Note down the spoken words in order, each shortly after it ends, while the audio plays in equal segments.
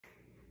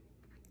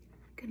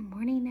Good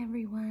morning,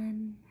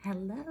 everyone.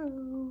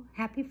 Hello.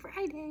 Happy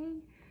Friday.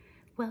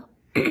 Well,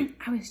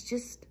 I was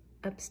just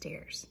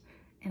upstairs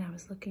and I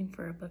was looking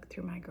for a book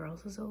through my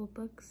girls' old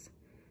books.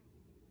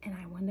 And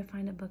I wanted to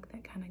find a book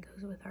that kind of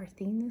goes with our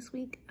theme this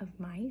week of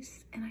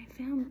mice. And I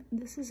found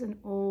this is an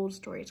old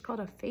story. It's called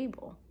a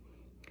fable.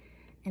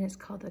 And it's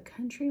called The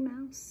Country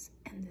Mouse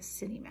and the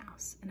City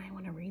Mouse. And I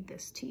want to read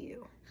this to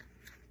you.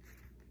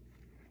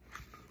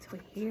 So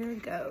here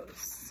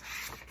goes.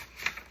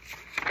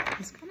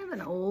 It's kind of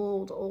an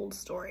old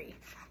story.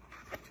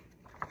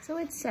 So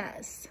it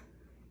says,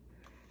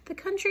 the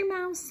country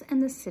mouse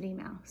and the city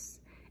mouse.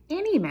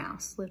 Annie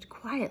Mouse lived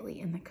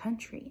quietly in the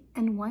country,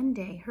 and one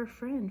day her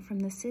friend from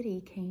the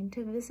city came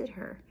to visit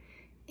her.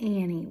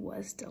 Annie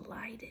was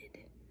delighted.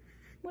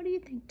 What do you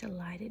think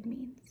delighted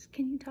means?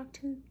 Can you talk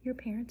to your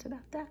parents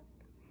about that?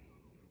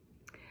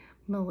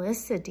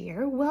 Melissa,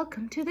 dear,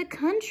 welcome to the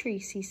country,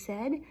 she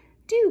said.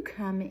 Do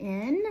come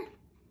in.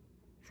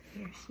 So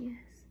here she is.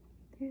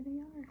 There they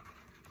are.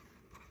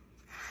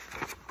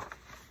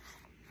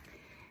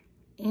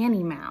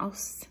 Annie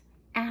Mouse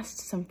asked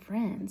some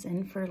friends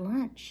in for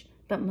lunch,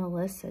 but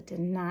Melissa did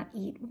not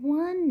eat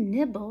one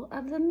nibble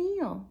of the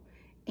meal.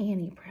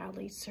 Annie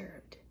proudly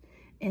served.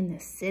 In the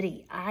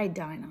city, I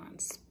dine on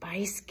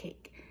spice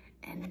cake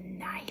and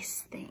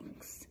nice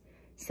things,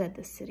 said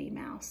the city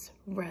mouse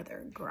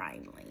rather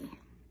grindly.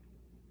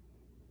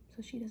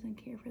 So she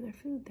doesn't care for their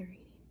food they're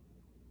eating.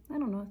 I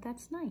don't know if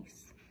that's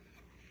nice.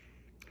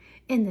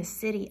 In the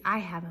city, I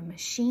have a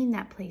machine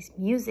that plays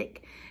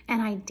music, and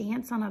I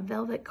dance on a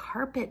velvet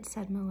carpet,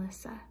 said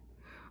Melissa.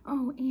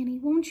 Oh, Annie,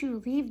 won't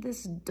you leave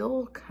this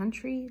dull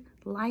country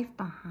life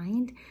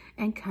behind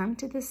and come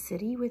to the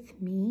city with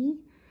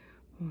me?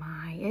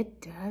 My, it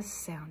does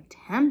sound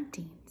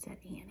tempting, said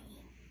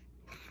Annie.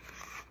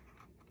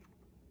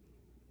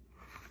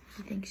 Do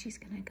you think she's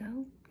gonna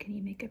go? Can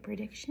you make a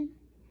prediction?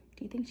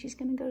 Do you think she's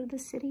gonna go to the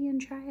city and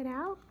try it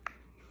out?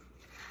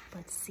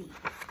 Let's see.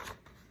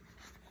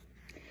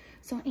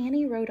 So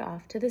Annie rode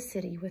off to the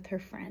city with her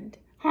friend.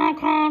 Honk,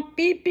 honk,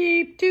 beep,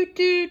 beep, toot,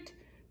 toot.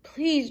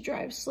 Please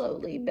drive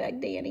slowly,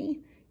 begged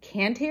Annie.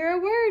 Can't hear a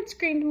word,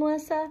 screamed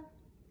Melissa.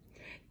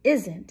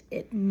 Isn't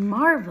it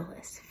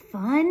marvelous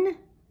fun?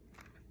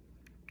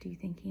 Do you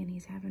think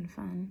Annie's having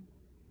fun?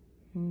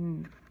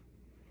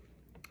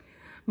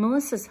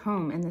 Melissa's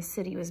home in the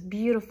city was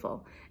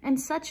beautiful and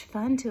such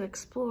fun to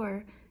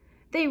explore.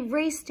 They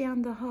raced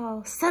down the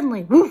hall.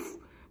 Suddenly, woof!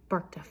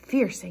 Barked a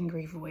fierce,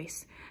 angry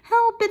voice.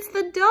 Help, it's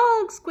the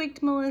dog,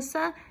 squeaked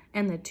Melissa,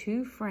 and the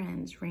two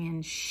friends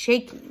ran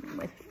shaking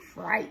with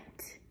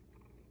fright.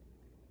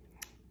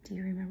 Do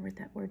you remember what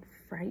that word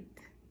fright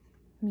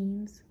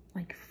means?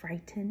 Like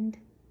frightened?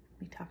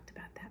 We talked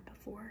about that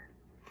before.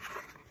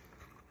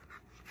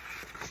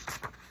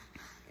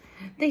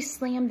 They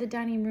slammed the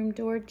dining room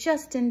door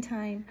just in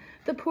time.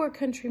 The poor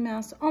country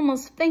mouse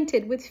almost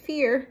fainted with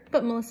fear,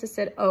 but Melissa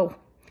said, oh,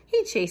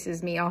 he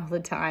chases me all the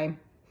time.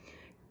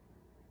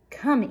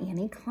 Come,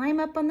 Annie, climb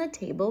up on the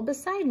table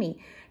beside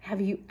me.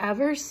 Have you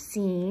ever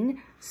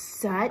seen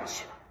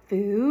such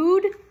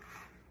food? Look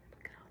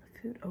at all the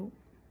food. Oh,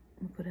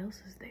 look what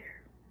else is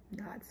there.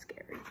 That's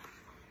scary.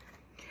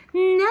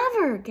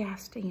 Never,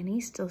 gasped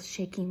Annie, still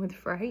shaking with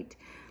fright.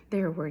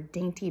 There were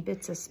dainty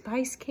bits of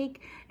spice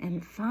cake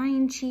and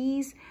fine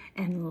cheese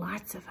and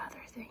lots of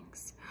other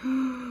things.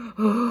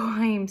 Oh,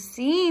 I am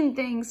seeing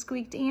things,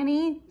 squeaked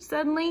Annie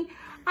suddenly.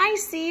 I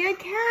see a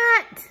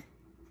cat.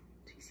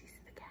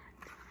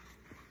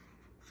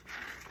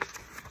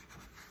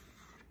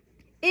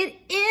 It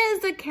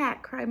is a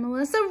cat, cried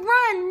Melissa.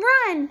 Run,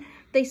 run!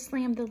 They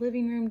slammed the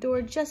living room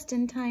door just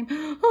in time.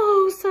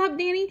 Oh,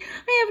 sobbed Annie,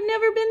 I have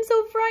never been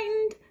so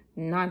frightened.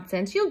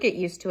 Nonsense, you'll get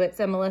used to it,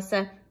 said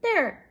Melissa.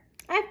 There,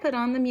 I've put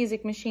on the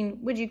music machine.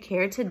 Would you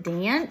care to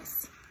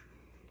dance?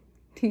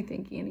 Do you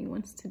think Annie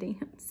wants to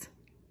dance?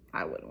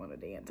 I wouldn't want to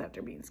dance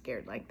after being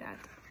scared like that.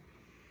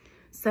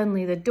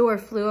 Suddenly, the door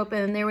flew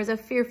open and there was a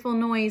fearful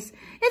noise.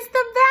 It's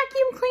the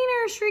vacuum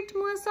cleaner, shrieked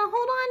Melissa. Hold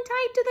on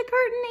tight to the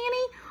curtain,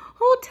 Annie.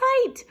 Hold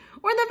tight,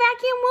 or the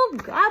vacuum will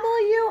gobble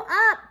you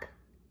up.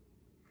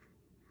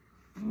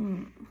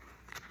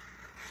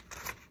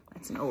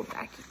 That's an old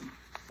vacuum.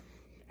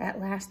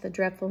 At last, the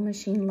dreadful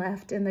machine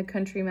left, and the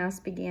country mouse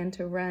began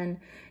to run.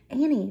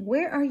 Annie,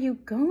 where are you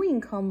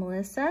going? Called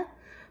Melissa.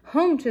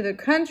 Home to the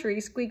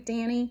country, squeaked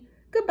Annie.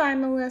 Goodbye,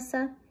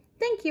 Melissa.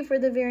 Thank you for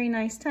the very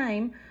nice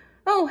time.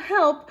 Oh,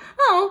 help.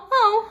 Oh,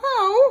 oh,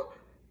 oh.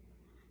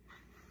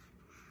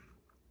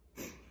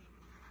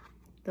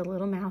 The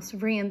little mouse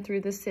ran through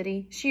the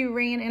city. She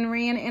ran and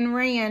ran and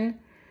ran,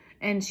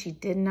 and she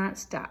did not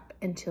stop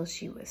until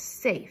she was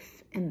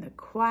safe in the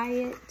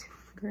quiet,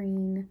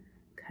 green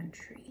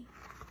country.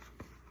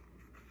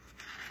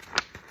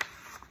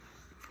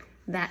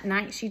 That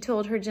night, she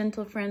told her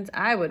gentle friends,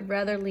 I would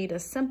rather lead a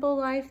simple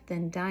life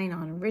than dine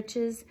on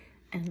riches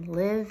and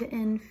live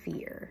in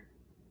fear.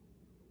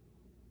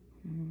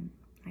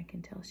 I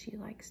can tell she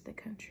likes the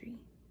country.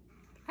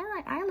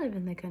 I live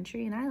in the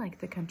country, and I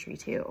like the country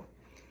too.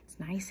 It's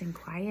nice and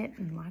quiet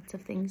and lots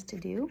of things to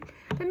do.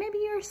 But maybe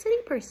you're a city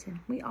person.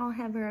 We all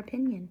have our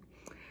opinion.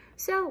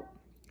 So,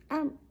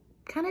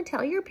 kind of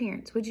tell your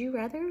parents, would you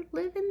rather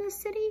live in the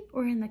city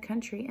or in the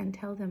country, and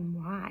tell them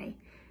why?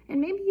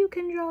 And maybe you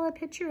can draw a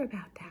picture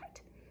about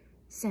that,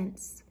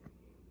 since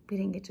we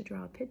didn't get to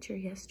draw a picture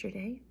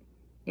yesterday.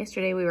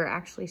 Yesterday we were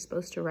actually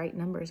supposed to write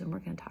numbers, and we're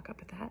going to talk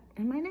about that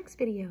in my next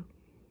video.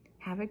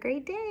 Have a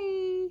great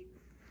day.